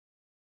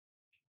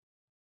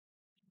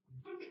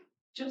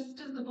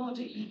Just as the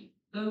body,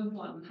 though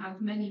one,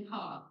 has many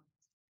parts,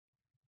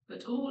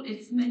 but all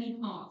its many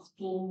parts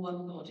form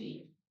one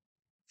body,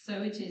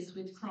 so it is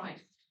with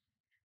Christ.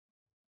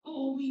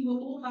 For we were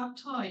all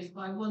baptized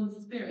by one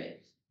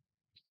Spirit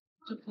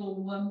to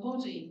form one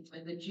body,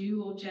 whether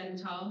Jew or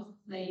Gentile,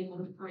 slave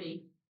or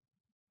free,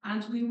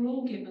 and we were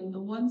all given the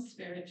one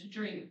Spirit to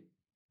drink.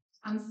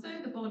 And so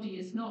the body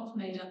is not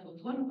made up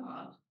of one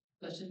part,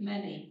 but of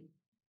many.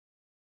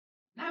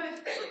 Now if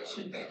I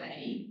should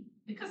say,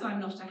 because I'm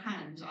not a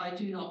hand, I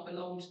do not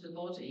belong to the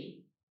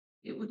body,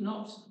 it would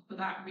not for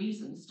that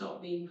reason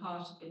stop being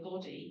part of the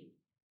body.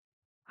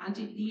 And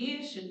if the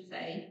ear should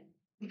say,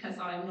 because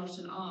I am not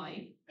an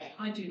eye,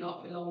 I do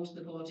not belong to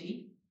the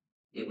body,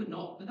 it would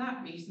not for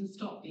that reason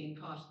stop being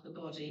part of the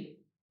body.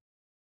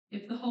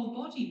 If the whole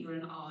body were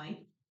an eye,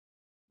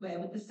 where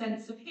would the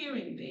sense of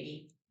hearing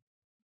be?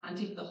 And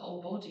if the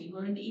whole body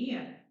were an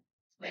ear,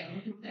 where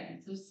would the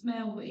sense of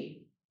smell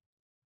be?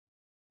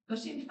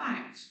 But in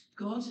fact,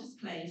 God has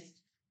placed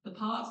the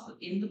parts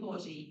in the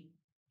body,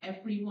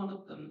 every one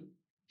of them,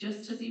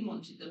 just as he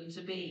wanted them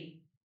to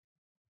be.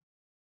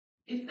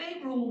 If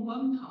they were all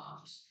one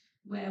part,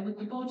 where would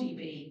the body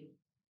be?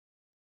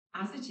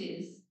 As it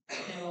is,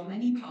 there are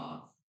many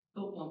parts,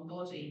 but one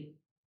body.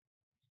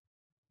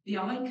 The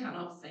eye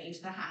cannot say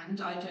to the hand,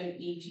 I don't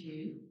need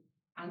you,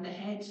 and the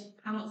head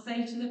cannot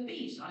say to the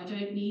feet, I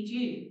don't need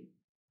you.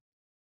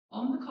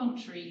 On the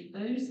contrary,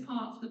 those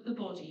parts of the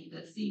body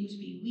that seem to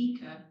be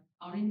weaker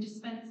are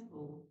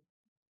indispensable,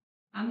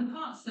 and the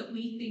parts that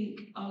we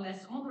think are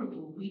less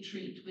honourable we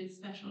treat with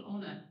special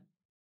honour.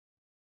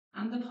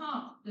 And the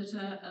parts that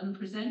are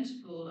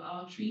unpresentable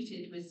are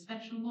treated with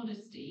special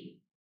modesty,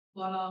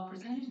 while our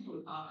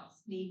presentable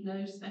parts need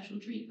no special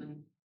treatment.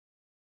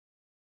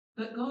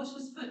 But God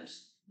has put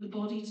the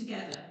body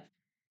together,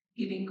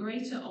 giving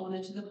greater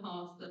honour to the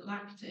parts that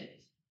lacked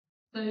it,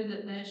 so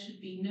that there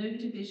should be no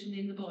division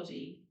in the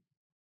body,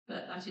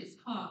 but that its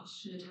parts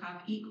should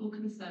have equal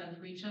concern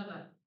for each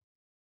other.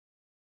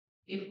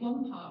 If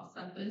one part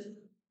suffers,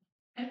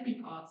 every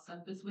part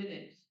suffers with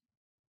it.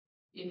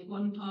 If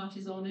one part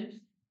is honoured,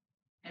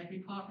 every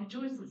part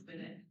rejoices with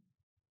it.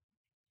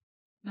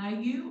 Now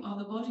you are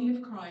the body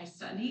of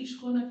Christ, and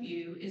each one of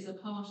you is a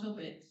part of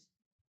it.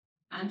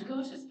 And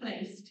God has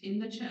placed in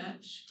the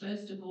church,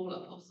 first of all,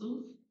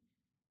 apostles,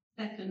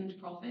 second,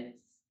 prophets,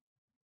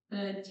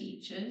 third,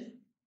 teachers,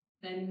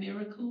 then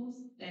miracles,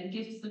 then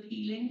gifts of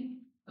healing,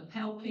 of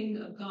helping,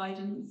 of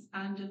guidance,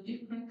 and of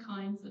different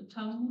kinds of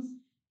tongues.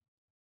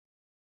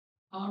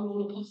 Are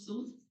all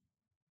apostles?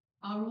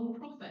 Are all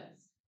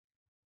prophets?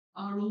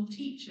 Are all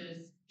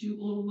teachers? Do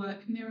all work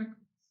miracles?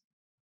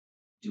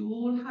 Do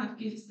all have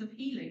gifts of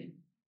healing?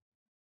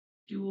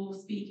 Do all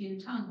speak in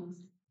tongues?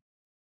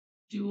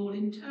 Do all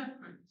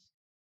interpret?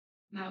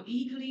 Now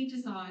eagerly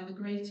desire the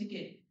greater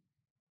gift,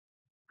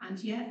 and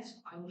yet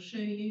I will show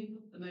you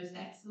the most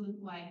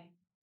excellent way.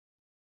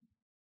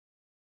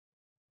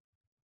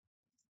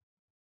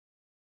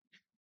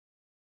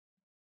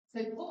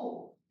 So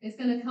Paul is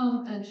going to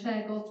come and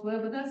share God's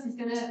word with us. He's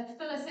going to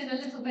fill us in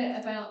a little bit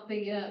about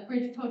the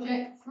Bridge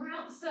project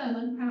throughout the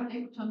sermon,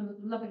 apparently, which I'm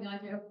loving the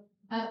idea of.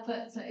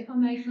 But if I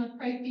may, can I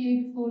pray for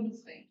you before you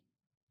speak?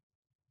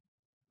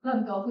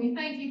 Loving God, we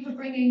thank you for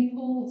bringing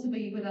Paul to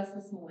be with us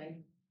this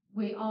morning.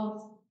 We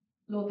ask,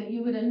 Lord, that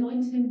you would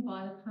anoint him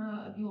by the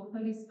power of your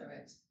Holy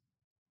Spirit,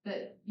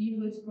 that you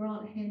would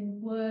grant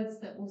him words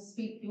that will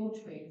speak your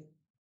truth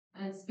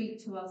and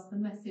speak to us the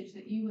message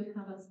that you would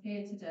have us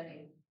hear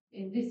today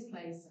in this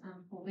place and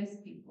for this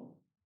people.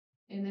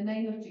 In the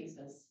name of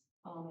Jesus,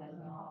 amen.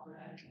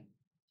 Amen.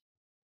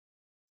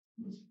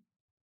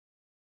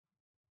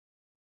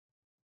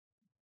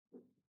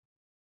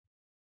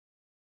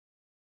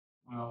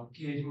 Well,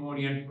 good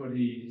morning,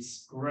 everybody.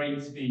 It's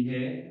great to be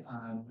here.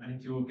 And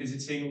if you're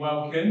visiting,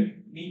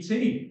 welcome. Me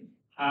too.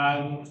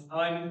 I'm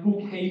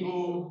Paul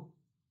Cable.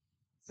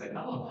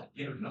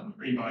 You're not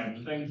free by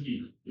thank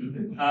you.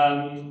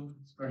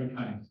 It's very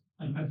kind.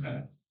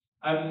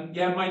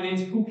 My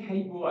name's Paul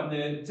Cable. I'm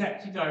the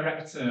Deputy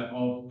Director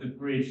of the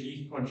Bridge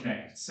Youth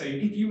Project. So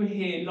if you were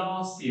here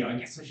last year, I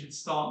guess I should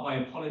start by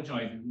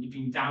apologising. You've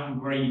been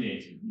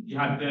downgraded. You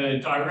had the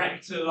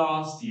Director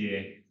last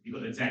year, you've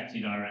got the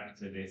Deputy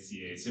Director this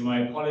year. So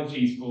my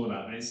apologies for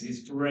that, but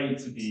it's great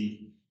to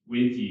be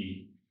with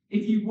you.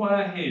 If you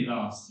were here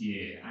last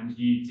year and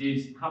you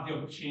did have the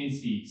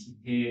opportunity to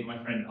hear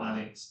my friend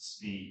Alex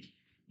speak,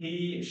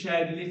 he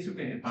shared a little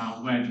bit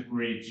about where the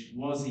Bridge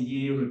was a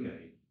year ago,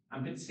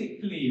 and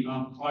particularly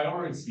our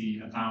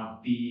priority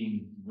about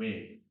being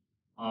with.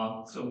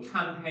 Our sort of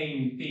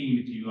campaign theme,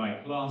 if you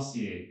like, last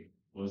year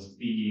was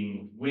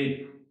being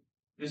with.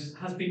 This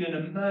has been an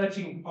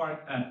emerging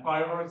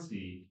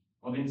priority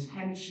of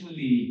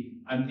intentionally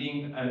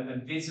being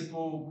a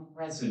visible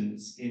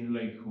presence in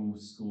local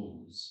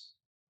schools.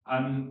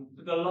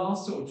 For the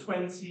last sort of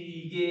 20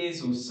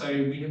 years or so,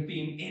 we have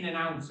been in and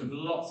out of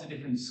lots of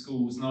different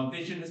schools, and our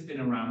vision has been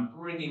around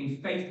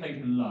bringing faith, hope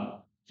and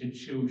love to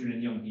children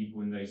and young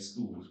people in those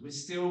schools. We're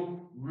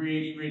still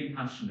really, really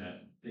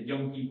passionate that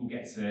young people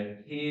get to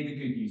hear the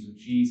good news of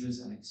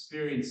Jesus and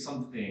experience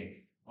something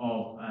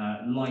of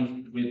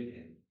life with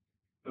him.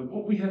 But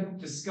what we have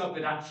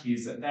discovered actually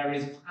is that there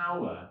is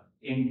power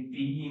in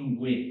being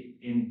with,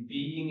 in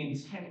being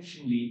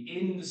intentionally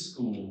in the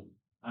school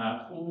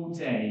all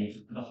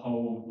day for the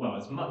whole, well,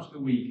 as much of the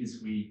week as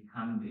we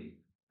can be.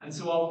 And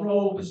so our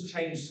role has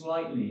changed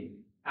slightly,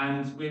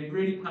 and we're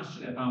really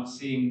passionate about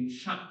seeing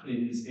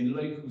chaplains in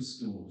local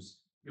schools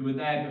who are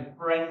there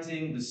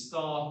befriending the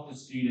staff, the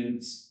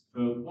students,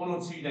 for 1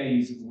 or 2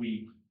 days a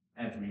week,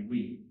 every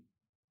week.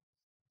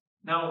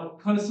 Now,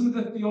 kind of some of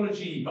the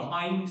theology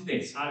behind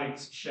this,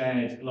 Alex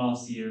shared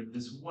last year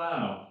as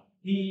well.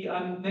 He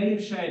may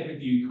have shared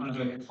with you kind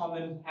of a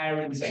common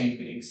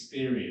parenting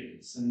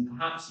experience, and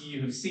perhaps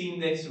you have seen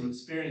this or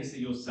experienced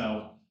it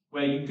yourself,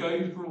 where you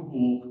go for a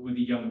walk with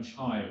a young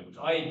child.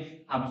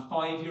 I have a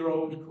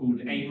 5-year-old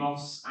called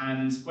Amos,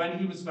 and when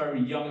he was very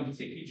young, and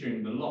particularly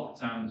during the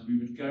lockdowns, we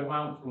would go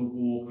out for a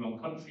walk along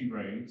country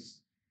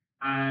roads,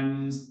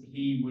 and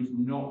he would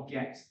not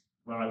get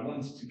where I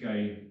wanted to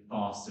go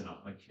fast enough.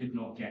 I could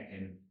not get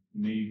him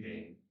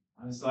moving.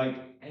 I was like,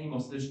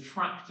 Amos, there's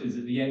tractors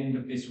at the end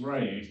of this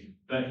road,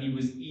 but he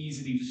was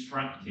easily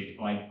distracted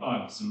by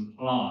bugs and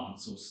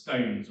plants or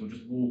stones or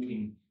just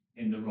walking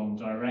in the wrong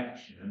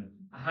direction.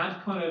 I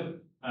had kind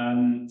of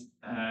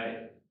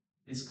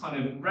this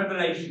kind of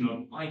revelation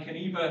of I can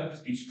either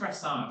just be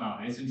stressed out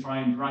about this and try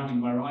and drag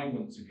him where I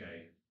want to go,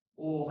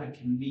 or I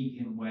can meet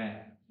him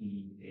where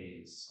he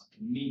is. I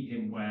can meet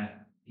him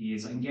where he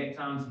is. I can get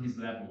down to his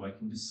level. I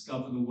can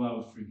discover the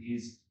world through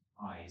his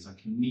eyes. I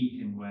can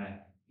meet him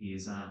where he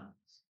is at.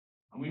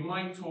 And we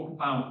might talk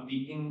about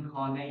the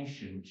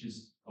incarnation, which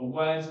is a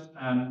word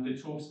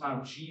that talks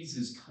about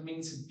Jesus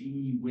coming to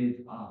be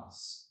with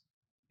us.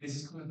 This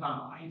is kind of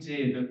that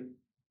idea that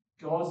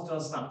God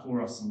does that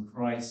for us in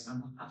Christ,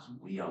 and perhaps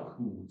we are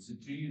called to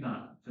do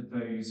that for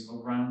those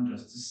around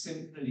us, to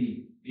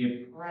simply be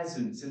a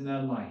presence in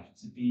their life,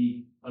 to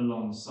be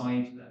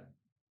alongside them.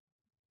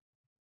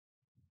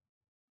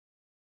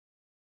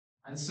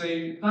 And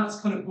so that's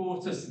kind of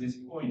brought us to this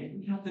point. If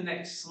we have the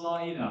next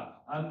slide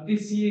up,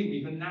 this year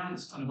we've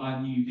announced kind of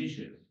our new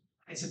vision.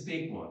 It's a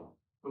big one,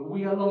 but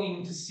we are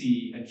longing to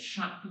see a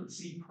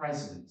chaplaincy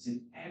presence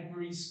in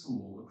every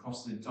school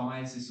across the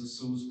Diocese of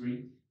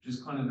Salisbury, which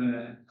is kind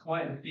of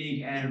quite a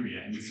big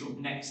area in the sort of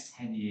next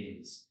 10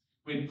 years.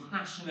 We're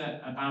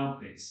passionate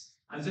about this.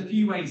 And there's a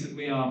few ways that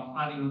we are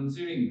planning on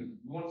doing them.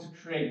 We want to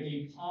create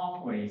new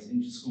pathways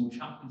into school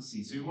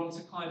chaplaincy. So we want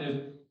to kind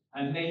of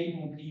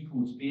enable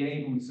people to be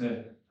able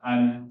to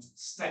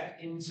step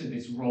into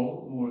this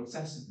role more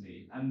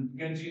accessibly. And we're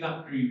going to do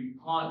that through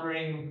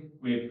partnering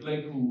with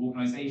local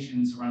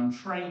organisations around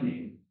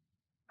training.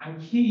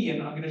 And key,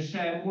 and I'm going to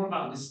share more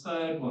about this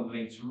third one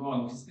later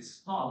on, because this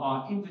is part of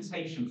our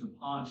invitation for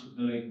partnership with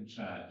the local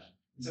church,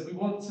 is that we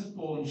want to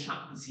form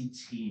chaplaincy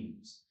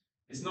teams.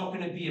 It's not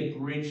going to be a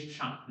bridge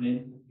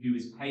chaplain who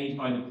is paid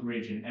by the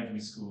bridge in every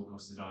school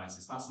across the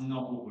diocese. That's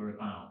not what we're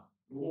about.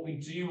 But what we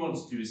do want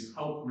to do is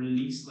help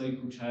release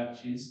local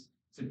churches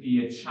to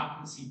be a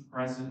chaplaincy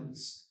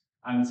presence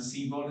and to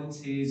see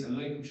volunteers and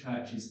local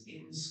churches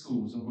in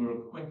schools, and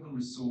we'll equip and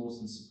resource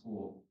and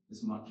support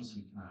as much as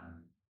we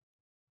can.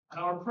 And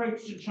our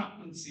approach to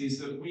chaplaincy is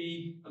that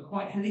we are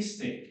quite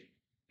holistic.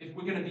 If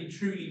we're going to be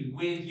truly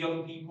with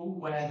young people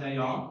where they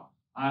are,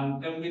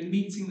 then we're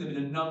meeting them in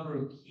a number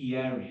of key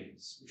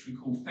areas, which we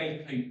call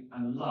faith, hope,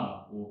 and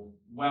love, or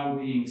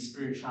well-being,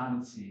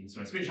 spirituality,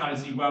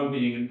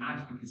 well-being, and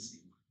advocacy.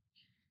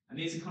 And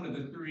these are kind of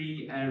the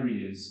 3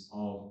 areas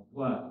of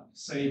work.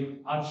 So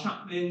our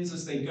chaplains,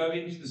 as they go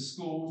into the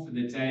school for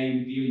the day,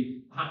 will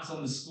be perhaps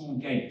on the school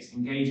gate,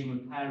 engaging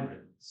with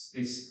parents.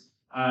 This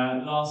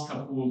last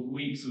couple of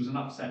weeks, there was an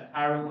upset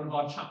parent. One of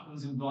our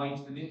chaplains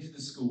invited them into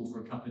the school for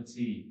a cup of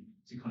tea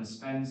to kind of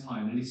spend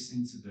time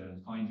listening to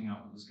them, finding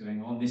out what was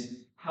going on. This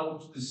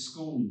helped the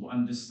school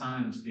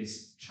understand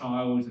this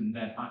child and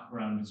their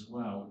background as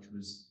well, which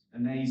was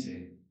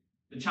amazing.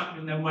 The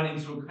chaplain then went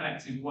into a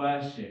collective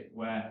worship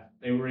where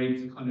they were able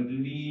to kind of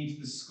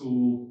lead the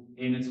school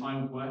in a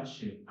time of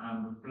worship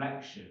and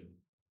reflection.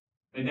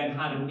 They then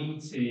had a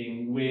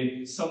meeting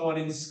with someone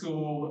in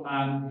school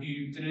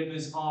who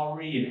delivers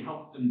RE and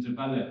helped them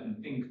develop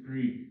and think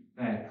through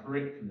their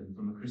curriculum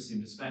from a Christian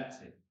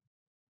perspective.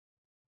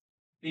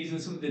 These are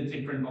some of the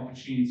different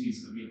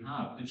opportunities that we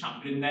have. The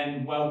chaplain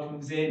then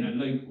welcomes in a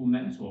local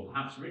mentor,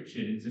 perhaps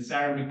Richard, into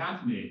Sareham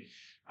Academy,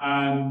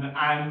 and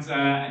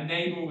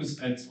enables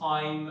a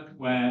time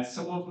where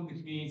someone from the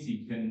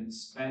community can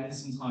spend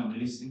some time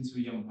listening to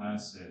a young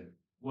person,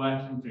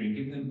 working through and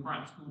giving them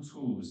practical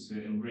tools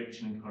to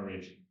enrich and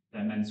encourage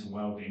their mental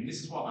well-being.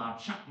 This is what our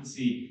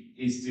chaplaincy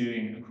is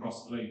doing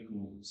across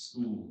local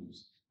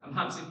schools. And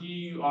perhaps if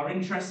you are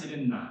interested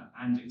in that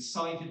and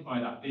excited by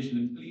that vision,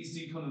 then please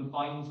do come and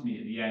find me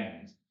at the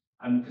end,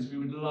 because we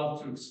would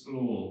love to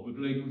explore with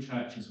local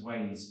churches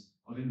ways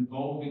of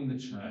involving the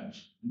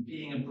church and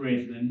being a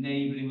bridge and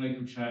enabling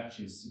local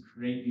churches to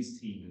create these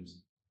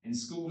teams in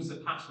schools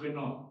that perhaps we're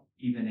not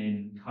even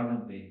in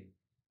currently.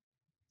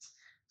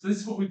 So this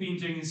is what we've been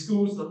doing in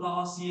schools. The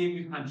last year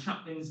we've had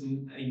chaplains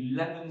in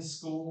 11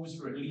 schools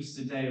for at least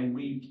a day a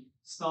week.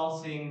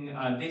 Starting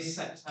this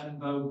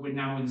September, we're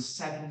now in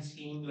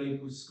 17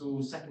 local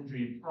schools,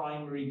 secondary and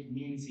primary,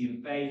 community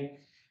and faith.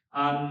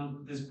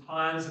 There's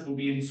plans that we'll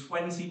be in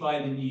 20 by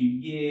the new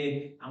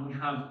year, and we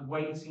have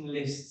waiting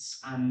lists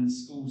and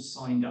schools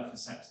signed up for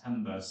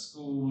September.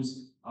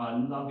 Schools are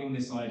loving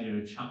this idea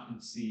of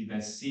chaplaincy.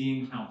 They're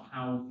seeing how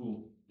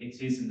powerful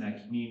it is in their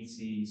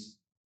communities.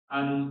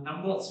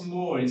 And what's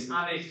more is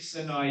Alex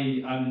and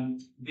I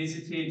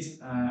visited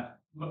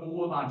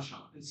all of our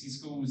chaplaincy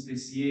schools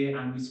this year,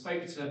 and we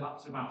spoke to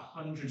up to about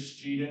 100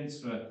 students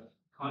for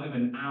kind of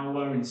an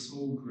hour in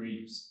small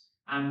groups.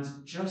 And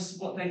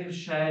just what they have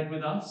shared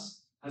with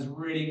us has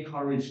really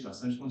encouraged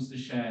us. I just wanted to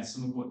share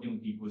some of what young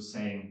people are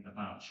saying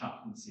about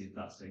chaplaincy, if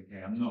that's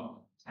okay. I'm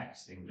not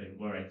texting, don't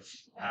worry.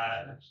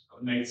 I've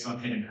got notes on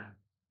here now.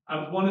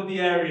 One of the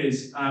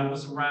areas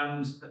was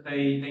around that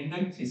they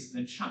noticed that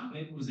the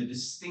chaplain was a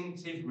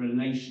distinctive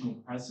relational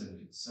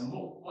presence. And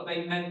what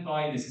they meant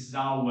by this is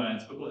our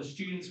words, but what the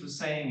students were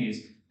saying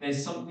is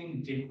there's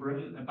something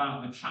different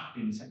about the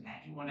chaplain to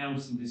anyone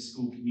else in this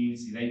school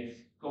community. They've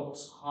got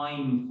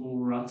time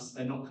for us.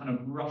 They're not kind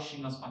of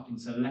rushing us back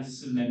into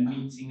lesson. They're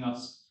meeting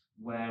us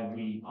where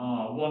we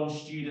are. One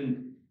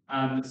student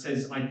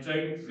says, I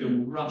don't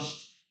feel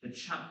rushed. The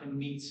chaplain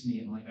meets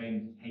me at my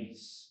own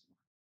pace.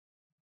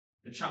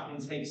 The chaplain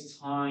takes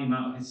time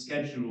out of his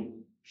schedule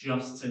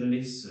just to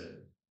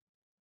listen.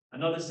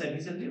 Another said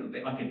he's a little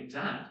bit like a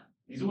dad.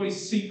 He's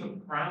always super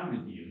proud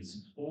of you and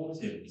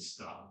supportive and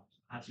stuff.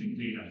 I had to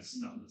include that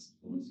stuff.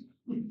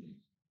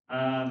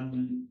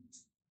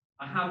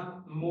 I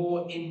have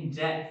more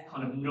in-depth,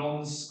 kind of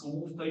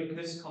non-school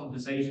focused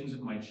conversations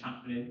with my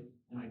chaplain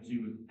than I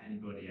do with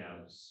anybody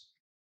else.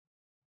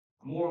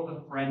 More of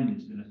a friend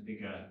than a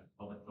figure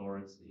of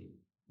authority.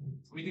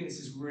 We think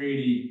this is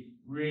really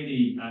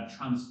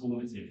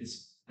transformative.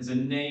 This has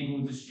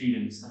enabled the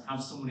students to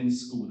have someone in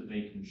school that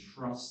they can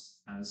trust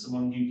and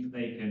someone who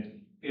they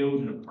can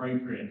build an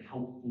appropriate and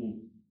helpful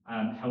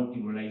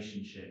helping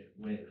relationship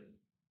with.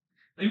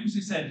 They also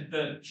said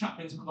that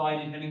chaplains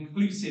provided an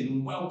inclusive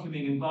and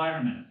welcoming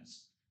environment.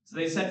 So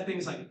they said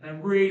things like they're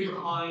really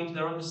kind,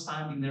 they're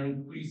understanding, they're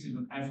inclusive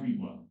of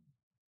everyone.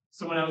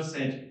 Someone else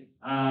said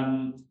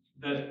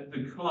that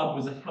the club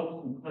was a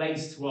helpful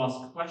place to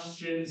ask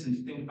questions and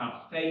to think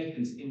about faith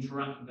and to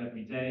interact with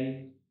every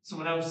day.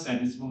 Someone else said,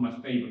 this is one of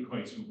my favourite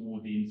quotes from all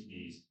the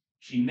interviews,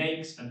 she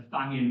makes a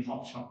banging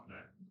hot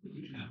chocolate.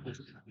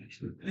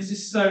 This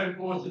is so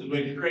important that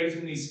we're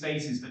creating these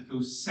spaces that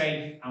feel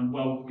safe and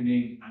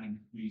welcoming and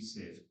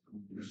inclusive for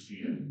the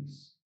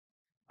students.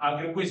 I'm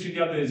going to whiz through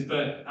the others,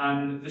 but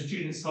the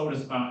students told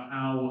us about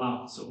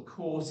how sort of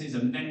courses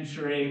and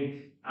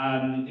mentoring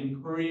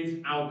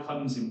improve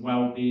outcomes in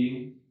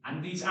well-being.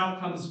 And these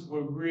outcomes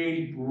were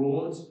really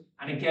broad.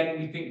 And again,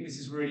 we think this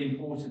is really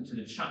important to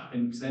the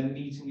chaplain because they're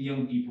meeting the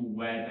young people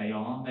where they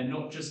are. They're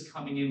not just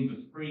coming in with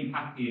a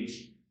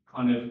pre-packaged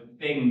kind of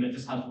thing that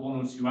just has one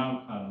or two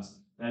outcomes.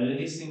 They're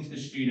listening to the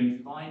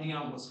student, finding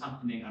out what's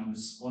happening and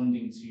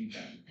responding to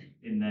them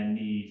in their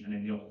need and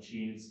in the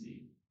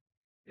opportunity.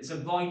 It's a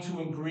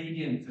vital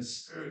ingredient for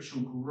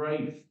spiritual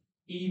growth.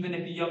 Even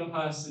if a young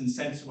person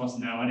said to us,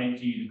 no, I don't do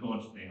the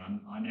God thing,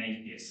 I'm an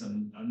atheist,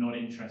 I'm not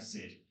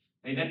interested.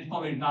 They then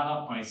followed that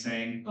up by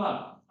saying,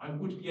 but I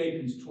would be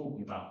open to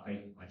talking about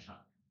faith with my child,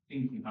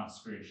 thinking about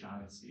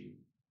spirituality.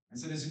 And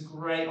so there's a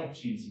great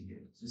opportunity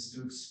here just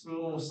to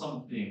explore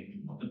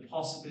something of the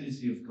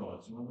possibility of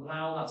God, to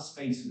allow that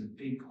space for the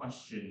big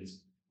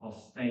questions of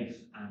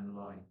faith and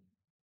life.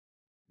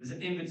 There's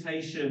an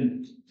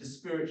invitation to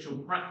spiritual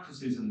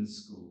practices in the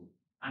school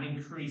and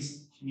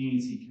increased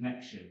community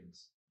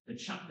connections. The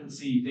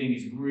chaplaincy thing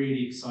is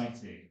really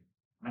exciting.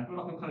 And I feel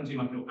like I'm kind of doing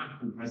like a little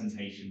Apple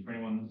presentation for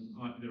anyone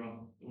who might be the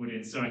wrong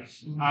audience, sorry.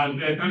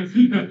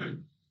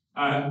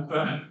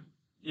 But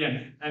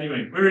yeah,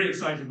 anyway, we're really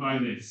excited by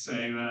this. So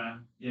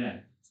yeah,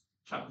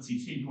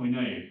 chaplaincy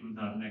 2.0 comes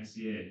out next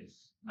year.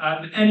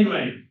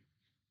 Anyway,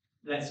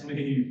 let's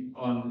move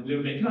on a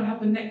little bit. Can I have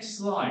the next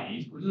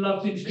slide? Would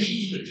love to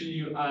introduce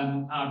you to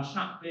our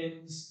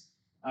chaplains.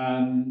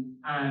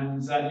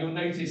 You'll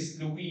notice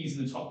Louise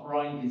in the top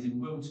right is in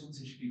Wilton,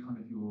 so it should be kind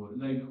of your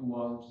local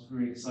one, which is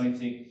really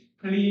exciting.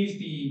 Please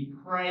be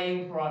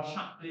praying for our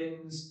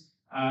chaplains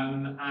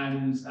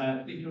and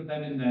thinking of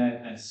them in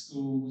their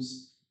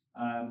schools.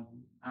 Yeah,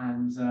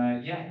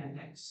 the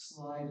next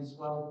slide as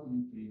well,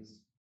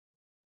 please.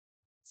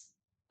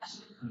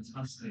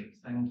 Fantastic,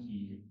 thank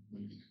you.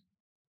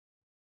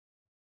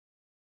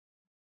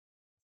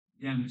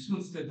 Yeah, I just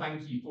wanted to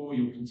thank you for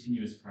your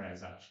continuous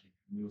prayers, actually,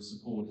 and your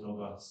support of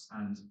us.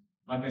 And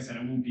like I said, I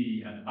will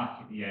be at the back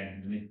at the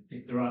end. And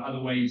if there are other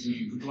ways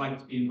you would like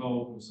to be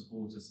involved or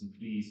support us, then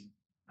please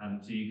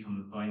do come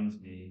and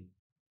find me.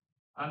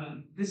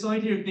 This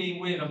idea of being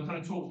with, I've kind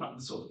of talked about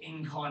the sort of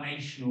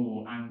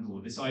incarnational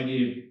angle, this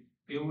idea of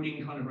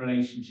building kind of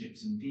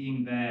relationships and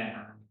being there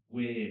and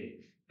with.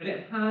 But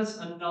it has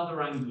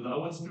another angle that I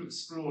wanted to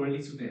explore a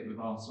little bit with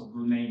our sort of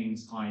remaining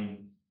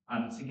time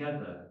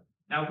together.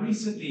 Now,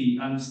 recently,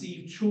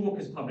 Steve Chalk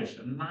has published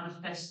a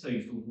manifesto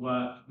for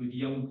work with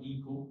young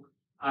people.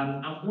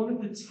 And one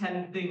of the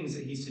 10 things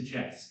that he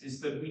suggests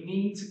is that we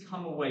need to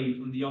come away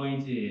from the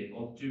idea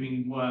of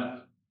doing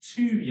work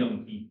to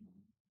young people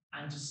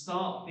and to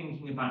start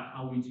thinking about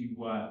how we do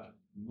work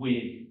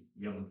with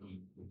young people.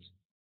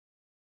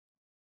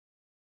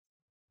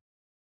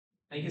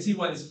 And you can see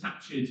why this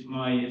captured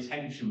my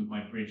attention with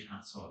my bridge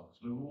hat on.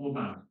 We're all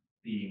about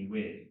being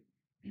with.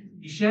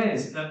 He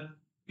shares that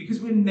because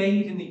we're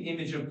made in the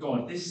image of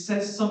God, this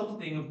says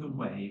something of the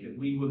way that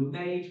we were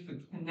made for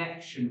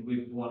connection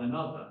with one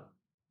another.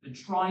 The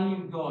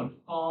triune God,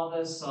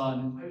 Father, Son,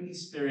 and Holy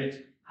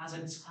Spirit, has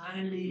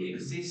eternally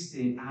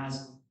existed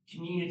as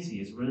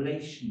community, as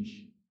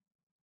relationship.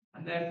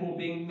 And therefore,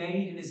 being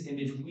made in his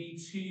image, we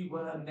too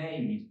were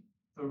made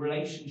for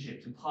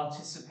relationship, to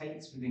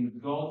participate within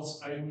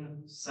God's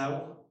own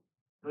self,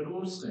 but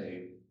also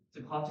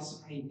to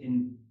participate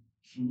in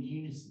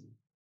community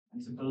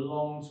and to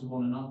belong to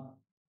one another.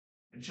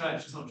 The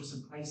church is not just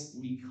a place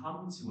that we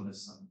come to on a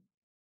Sunday.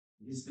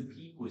 It is the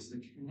people, it's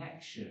the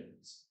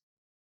connections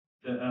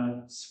that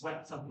are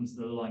swept up into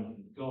the life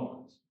of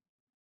God.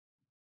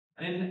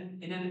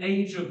 And in an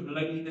age of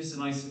loneliness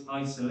and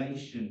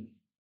isolation,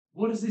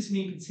 what does this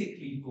mean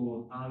particularly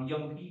for our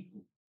young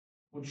people?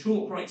 Well,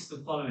 Chalk writes the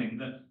following,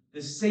 that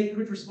the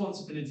sacred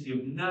responsibility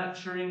of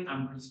nurturing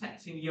and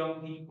protecting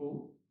young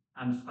people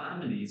and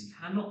families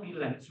cannot be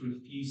left to a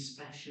few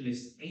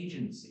specialist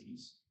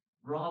agencies.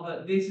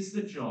 Rather, this is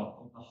the job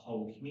of the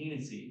whole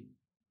community.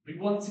 We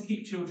want to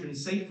keep children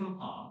safe from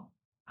harm,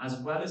 as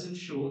well as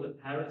ensure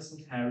that parents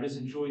and carers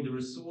enjoy the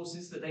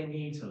resources that they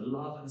need to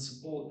love and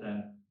support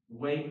them. The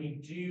way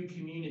we do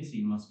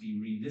community must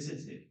be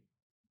revisited.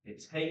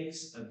 It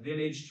takes a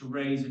village to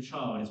raise a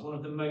child is one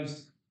of the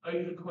most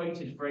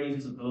overquoted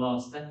phrases of the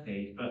last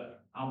decade,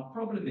 but our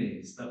problem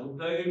is that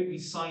although we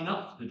sign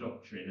up to the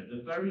doctrine, at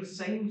the very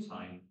same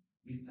time,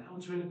 we fail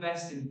to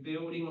invest in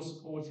building or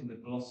supporting the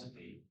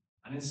philosophy,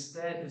 and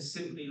instead have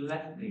simply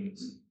left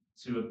things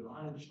to a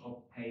bunch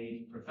of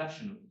paid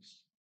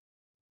professionals.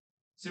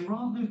 So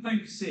rather than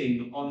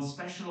focusing on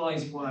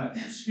specialised work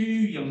to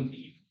young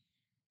people,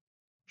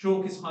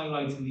 Chalk is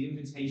highlighting the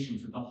invitation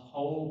for the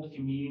whole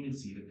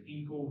community, the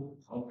people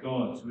of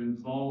God, to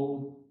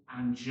involve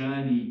and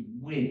journey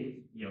with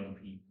young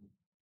people.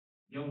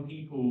 Young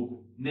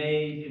people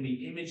made in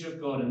the image of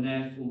God and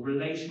therefore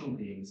relational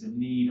beings in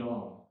need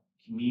of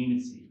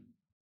community.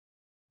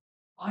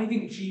 I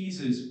think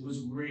Jesus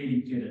was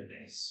really good at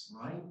this,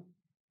 right?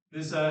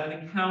 There's an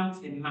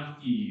account in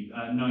Matthew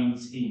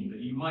 19 that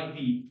you might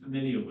be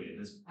familiar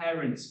with as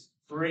parents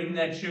bring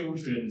their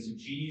children to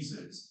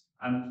Jesus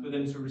and for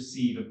them to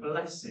receive a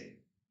blessing.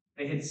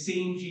 They had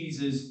seen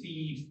Jesus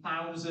feed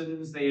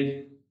thousands. They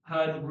had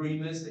heard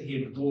rumours that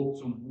he had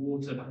walked on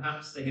water.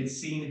 Perhaps they had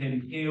seen him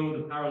heal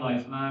the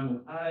paralyzed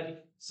man or heard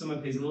some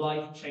of his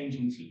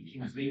life-changing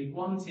teachings. They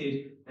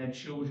wanted their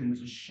children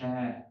to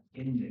share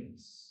in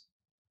this.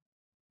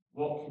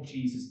 What could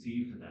Jesus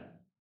do for them?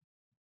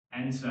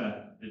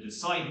 Enter the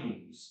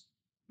disciples.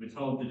 We're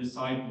told the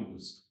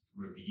disciples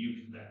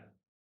rebuked them.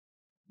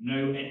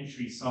 No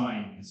entry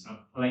signs are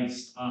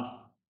placed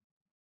up.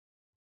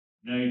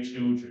 No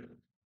children.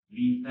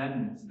 Leave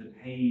them to the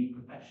paid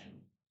professionals.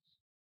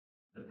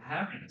 The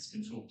parents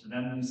can talk to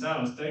them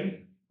themselves.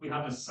 Don't we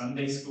have a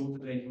Sunday school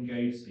that they can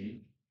go to?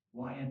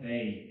 Why are they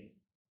here?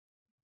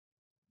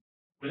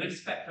 We're left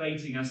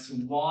speculating as to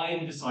why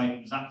the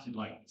disciples acted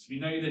like this. We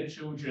know that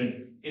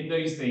children in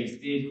those days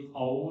did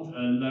hold a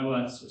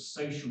lower sort of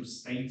social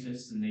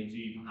status than they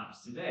do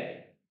perhaps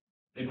today.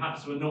 They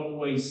perhaps were not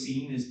always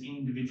seen as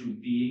individual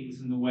beings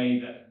in the way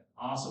that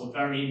our sort of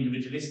very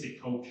individualistic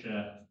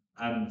culture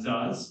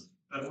does,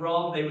 but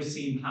rather they were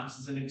seen perhaps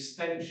as an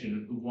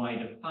extension of the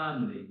wider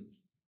family.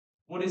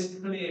 What is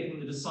clear from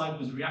the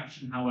disciples'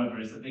 reaction,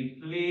 however, is that they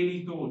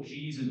clearly thought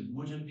Jesus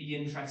wouldn't be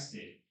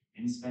interested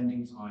in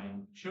spending time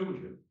with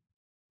children.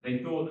 They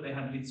thought that they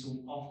had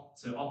little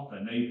to offer,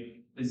 no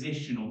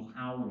position or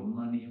power or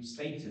money or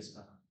status,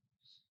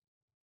 perhaps.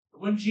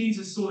 But when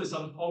Jesus saw this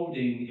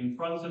unfolding in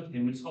front of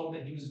him, we're told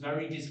that he was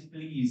very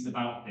displeased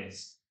about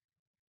this.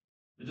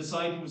 The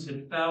disciples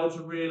had failed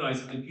to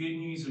realize that the good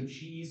news of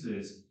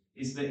Jesus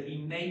is that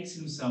he makes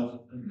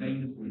himself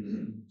available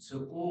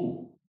to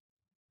all.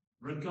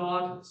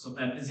 Regardless of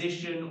their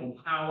position or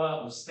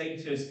power or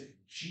status,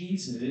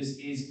 Jesus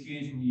is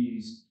good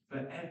news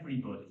for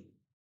everybody.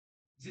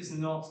 This is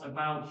not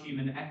about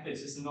human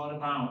efforts. It's not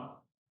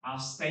about our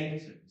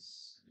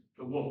status,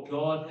 but what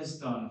God has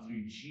done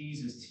through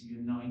Jesus to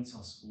unite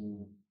us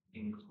all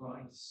in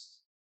Christ.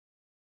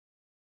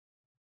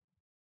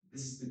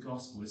 This is the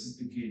gospel. This is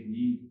the good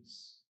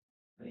news,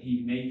 that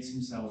he makes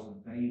himself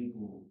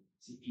available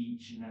to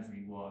each and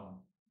every one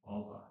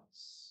of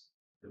us,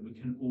 that we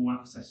can all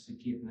access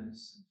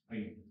forgiveness,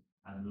 hope,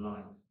 and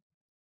life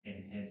in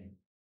him.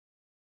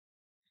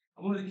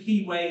 And one of the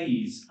key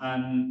ways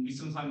we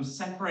sometimes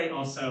separate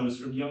ourselves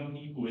from young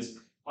people is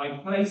by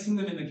placing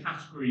them in the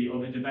category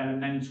of a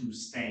developmental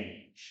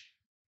stage.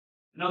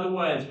 In other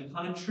words, we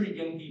kind of treat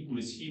young people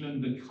as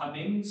human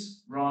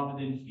becomings rather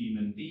than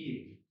human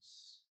beings.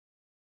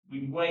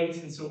 We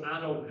wait until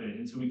adulthood,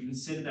 until we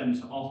consider them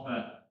to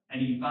offer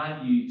any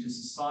value to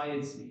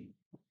society.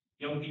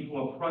 Young people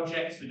are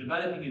projects for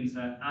developing into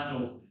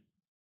adulthood.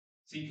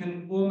 So you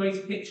can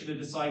almost picture the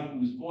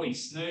disciples'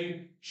 voice. No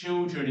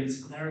children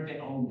until they're a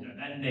bit older,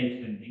 then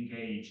they can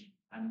engage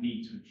and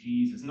meet with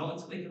Jesus. Not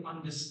until they can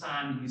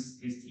understand his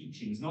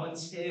teachings, not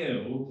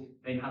until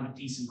they have a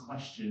decent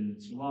question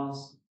to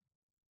ask.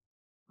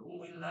 But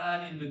what we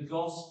learn in the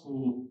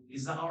gospel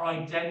is that our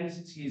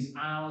identity is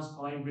ours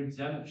by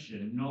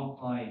redemption,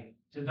 not by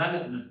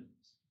development.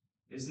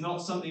 It's not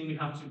something we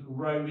have to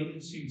grow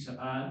into to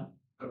earn,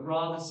 but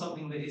rather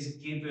something that is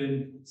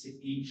given to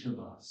each of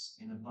us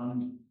in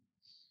abundance.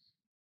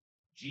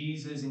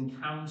 Jesus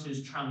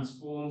encounters,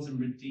 transforms, and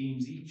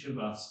redeems each of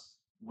us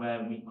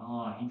where we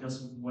are. He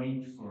doesn't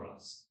wait for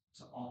us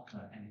to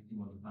offer anything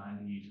of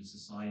value to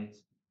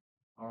society.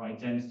 Our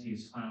identity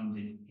is found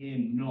in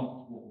him,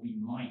 not what we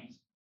might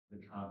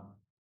become.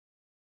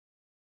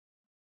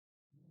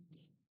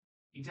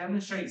 He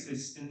demonstrates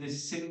this in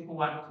this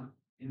simple act of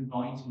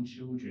inviting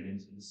children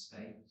into the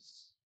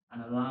space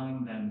and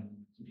allowing them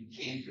to be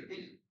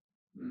children,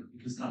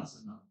 because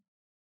that's enough.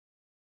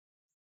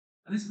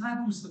 And this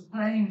levels the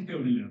playing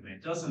field a little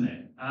bit, doesn't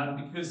it?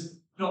 Because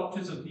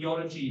doctors of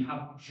theology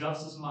have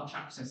just as much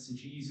access to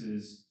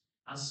Jesus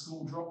as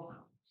school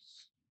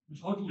dropouts.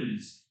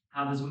 Toddlers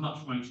have as much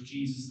right to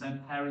Jesus as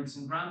their parents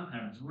and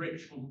grandparents,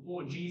 rich or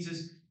poor.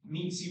 Jesus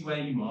meets you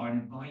where you are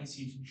and invites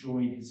you to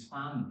join his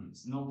family.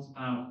 It's not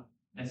about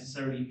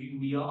necessarily who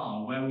we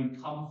are, where we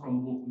come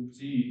from, what we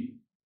do.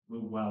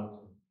 We're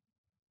welcome.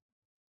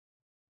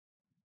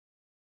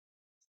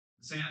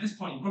 So at this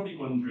point, you're probably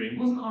wondering,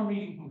 wasn't our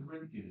reading from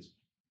Corinthians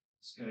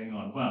what's going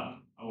on? Well,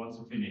 I want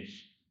to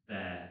finish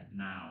there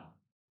now.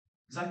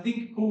 Because I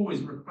think Paul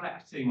is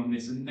reflecting on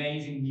this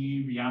amazing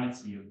new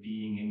reality of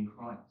being in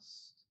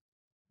Christ.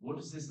 What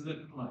does this look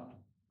like?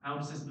 How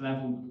does this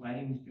level the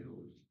playing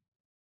field?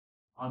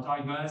 Our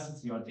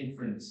diversity, our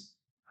difference,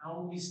 how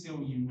are we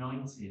still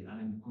united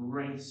and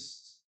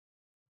embraced?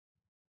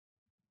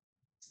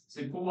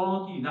 So Paul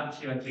argued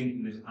actually, I think,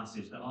 in this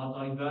passage, that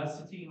our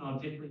diversity and our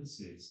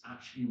differences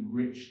actually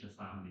enrich the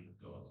family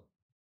of God.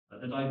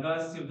 That the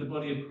diversity of the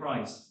body of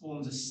Christ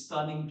forms a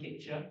stunning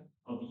picture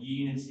of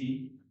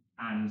unity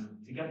and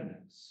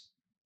togetherness.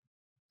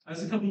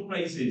 There's a couple of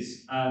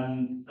places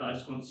that I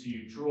just want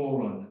to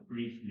draw on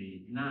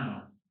briefly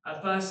now.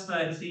 At verse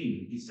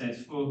 13, he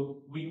says, "For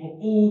we were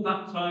all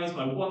baptized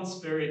by one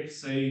Spirit,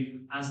 so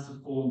as to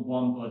form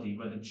one body,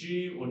 whether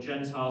Jew or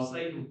Gentile,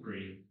 slave or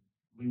free.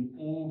 We were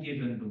all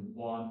given the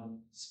one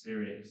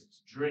Spirit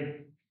to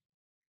drink."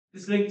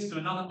 This links to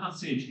another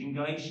passage in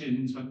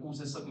Galatians where Paul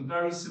says something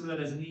very similar.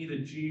 There's neither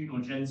Jew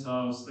nor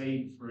Gentile,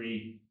 slave or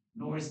free,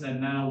 nor is there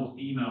male or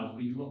female, for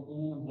you are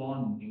all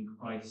one in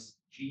Christ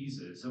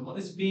Jesus. And what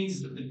this means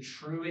is that the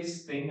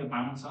truest thing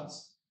about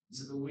us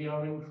is that we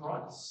are in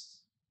Christ.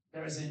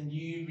 There is a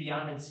new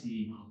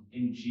reality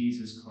in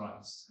Jesus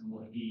Christ and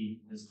what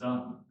he has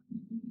done.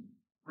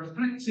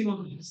 Reflecting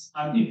on this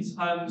in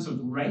terms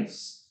of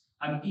race,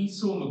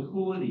 Esau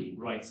Macaulay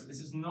writes that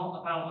this is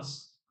not about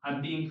us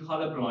being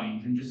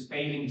colourblind and just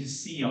failing to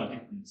see our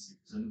differences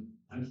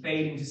and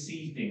failing to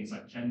see things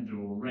like gender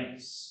or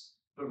race,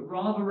 but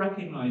rather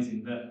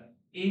recognising that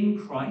in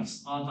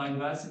Christ our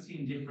diversity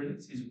and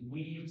difference is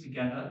weaved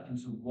together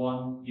into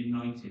one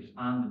united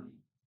family.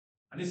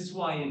 And this is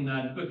why in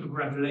the book of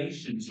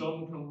Revelation,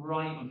 John can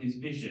write of his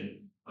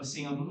vision of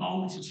seeing a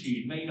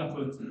multitude made up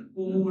of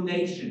all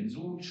nations,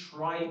 all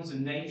tribes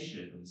and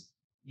nations,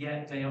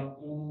 yet they are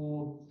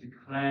all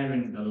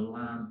declaring the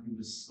Lamb who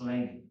was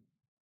slain.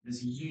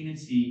 There's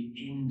unity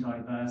in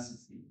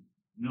diversity,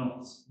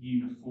 not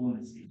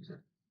uniformity.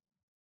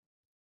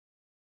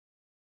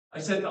 I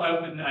said that I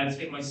often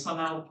take my son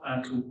out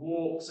for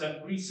walks.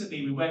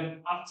 Recently, we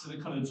went up to the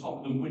kind of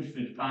top of the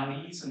Woodford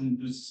Valleys, and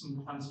there's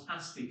some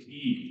fantastic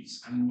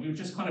views. And we were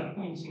just kind of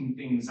pointing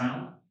things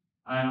out.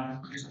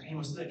 He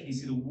was, look, you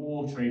see the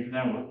water over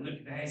there. Or,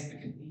 look, there's the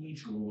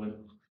cathedral.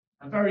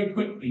 And very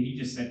quickly, he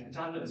just said,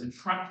 "Dad, look, there's a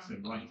tractor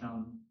right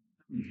down."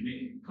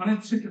 It kind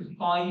of took a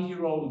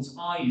 5-year-old's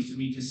eyes for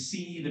me to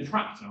see the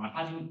tractor. I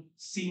hadn't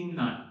seen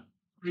that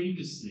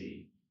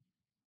previously.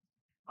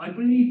 I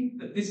believe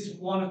that this is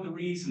one of the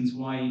reasons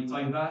why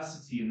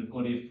diversity in the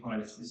body of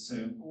Christ is so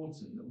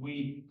important, that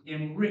we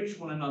enrich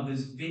one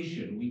another's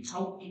vision. We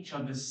help each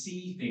other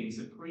see things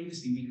that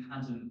previously we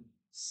hadn't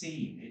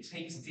seen. It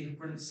takes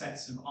different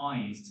sets of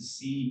eyes to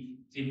see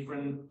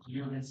different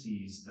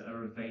realities that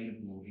are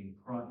available in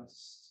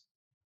Christ.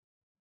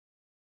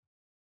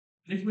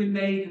 And if we're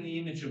made in the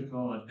image of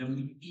God, then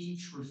we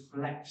each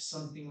reflect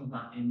something of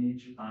that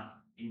image back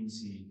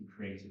into the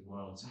created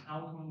world. So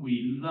how can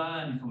we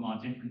learn from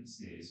our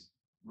differences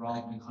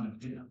rather than kind of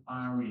put up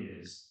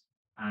barriers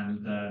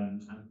and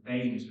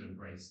failing to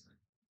embrace them?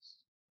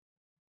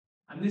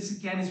 And this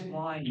again is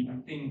why I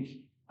think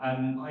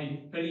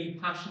I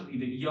believe passionately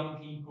that young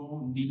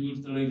people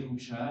need the local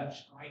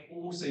church. I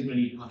also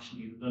believe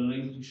passionately that the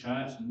local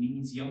church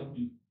needs young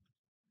people.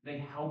 They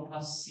help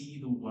us see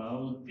the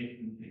world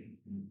differently,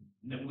 and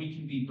that we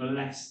can be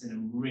blessed and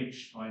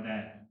enriched by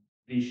their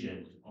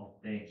vision of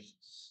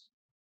things.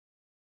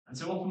 And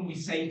so often we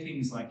say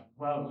things like,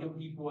 well, young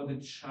people are the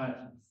church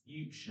of the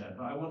future,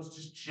 but I want to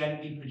just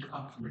gently push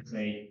up and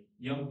say,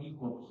 young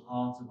people are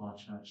part of our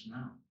church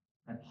now.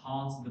 They're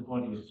part of the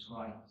body of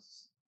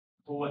Christ.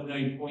 Paul at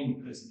no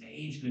point puts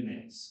age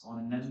limits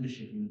on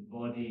membership in the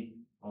body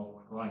of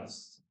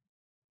Christ.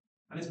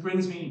 And this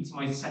brings me to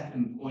my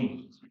second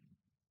point,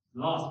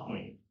 last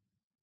point.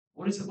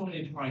 What is the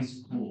body of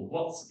Christ for?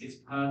 What's its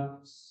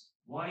purpose?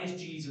 Why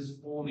is Jesus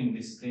forming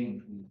this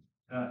thing called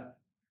church?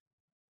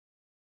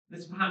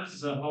 This perhaps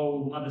is a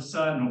whole other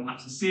sermon, or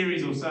perhaps a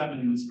series of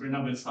sermons for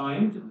another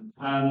time.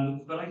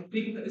 But I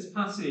think that this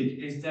passage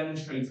is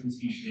demonstrating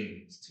two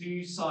things,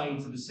 two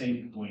sides of the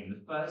same coin.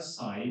 The first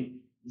side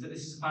is that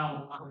this is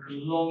about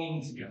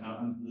belonging together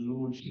under the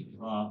lordship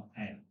of our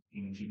head,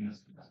 King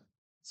Jesus.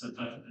 So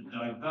a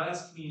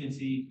diverse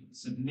community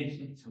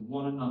submitted to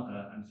one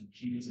another and to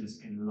Jesus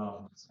in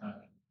love and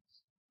service.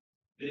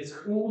 But it's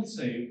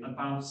also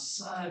about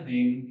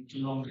serving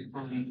alongside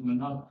one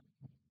another.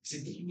 It's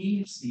a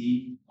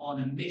community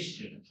on a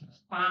mission,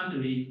 a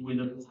family with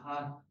a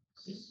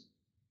purpose.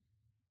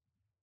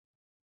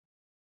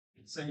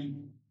 So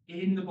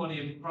in the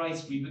body of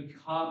Christ, we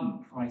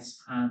become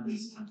Christ's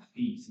hands and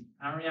feet to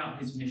carry out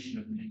his mission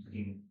of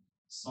making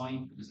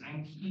disciples.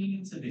 And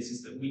key to this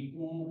is that we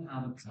all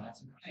have a part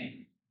to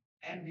play.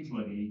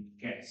 Everybody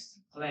gets to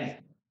play.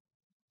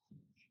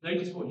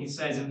 Notice what he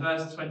says in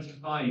verse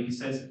 25. He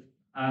says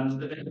that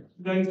there's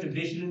no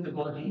division in the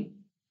body,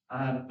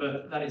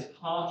 but that its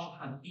parts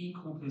should have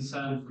equal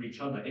concern for each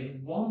other.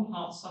 If one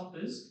part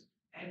suffers,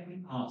 every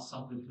part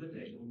suffers with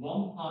it. If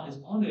one part is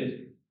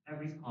honoured,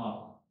 every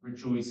part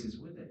rejoices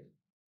with it.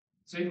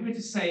 So if we were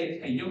to say,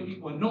 okay, young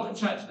people are not the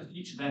church of the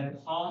future, they're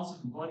part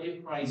of the body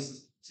of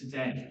Christ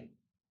today,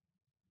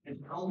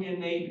 and how are we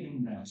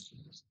enabling them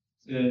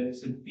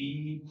to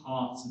be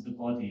parts of the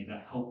body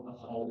that help the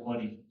whole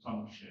body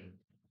function?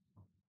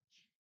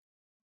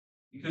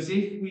 Because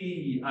if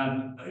we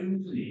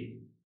only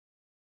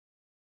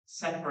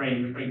separate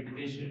and create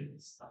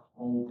divisions, the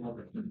whole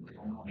body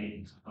will not be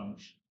able to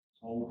function.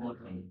 The whole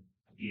body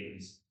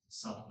begins to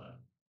suffer.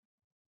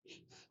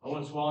 I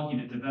want to argue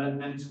that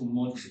developmental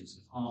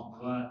models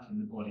can't work in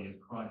the body of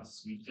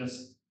Christ. We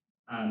just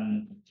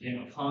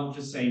can't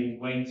just say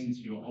wait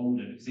until you're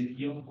older, because if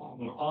you're part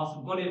of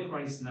the body of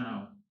Christ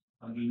now,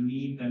 then we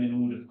need them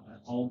in order for the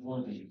whole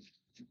body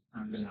to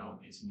carry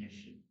out its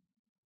mission.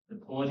 The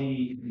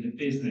body in the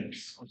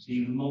business of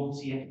being a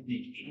multi-ethnic,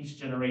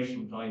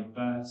 intergenerational,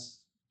 diverse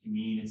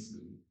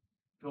community.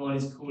 God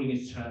is calling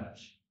his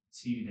church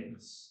to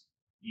this.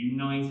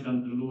 United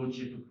under the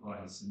lordship of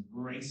Christ,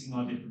 embracing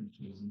our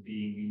differences and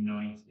being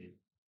united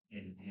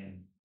in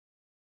him.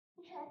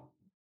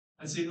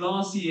 And so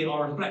last year,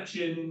 our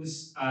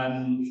reflections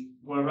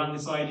were around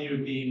this idea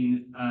of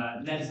being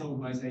led as an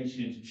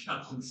organisation into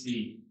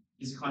chaplaincy,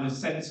 this kind of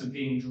sense of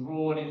being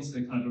drawn into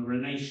the kind of a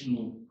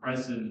relational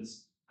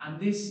presence. And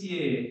this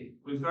year,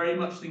 we're very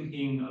much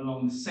thinking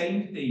along the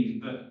same theme,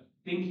 but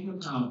thinking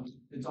about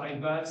the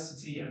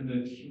diversity and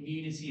the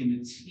community and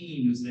the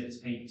teams that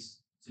it takes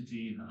to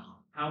do that.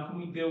 How can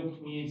we build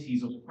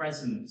communities of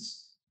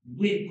presence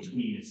with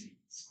communities,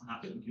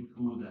 perhaps we could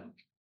call them,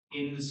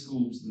 in the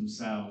schools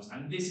themselves?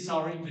 And this is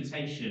our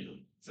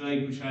invitation to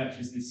local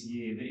churches this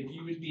year, that if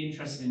you would be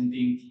interested in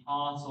being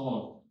part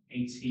of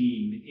a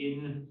team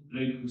in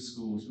local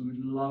schools, we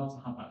would love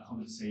to have that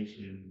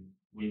conversation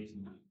with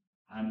you.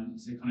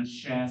 To kind of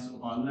share sort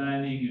of our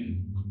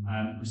learning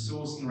and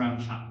resourcing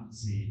around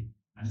chaplaincy,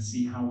 and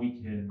see how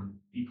we can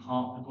be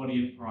part of the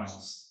body of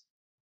Christ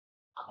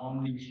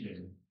on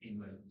mission in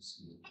local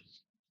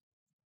schools.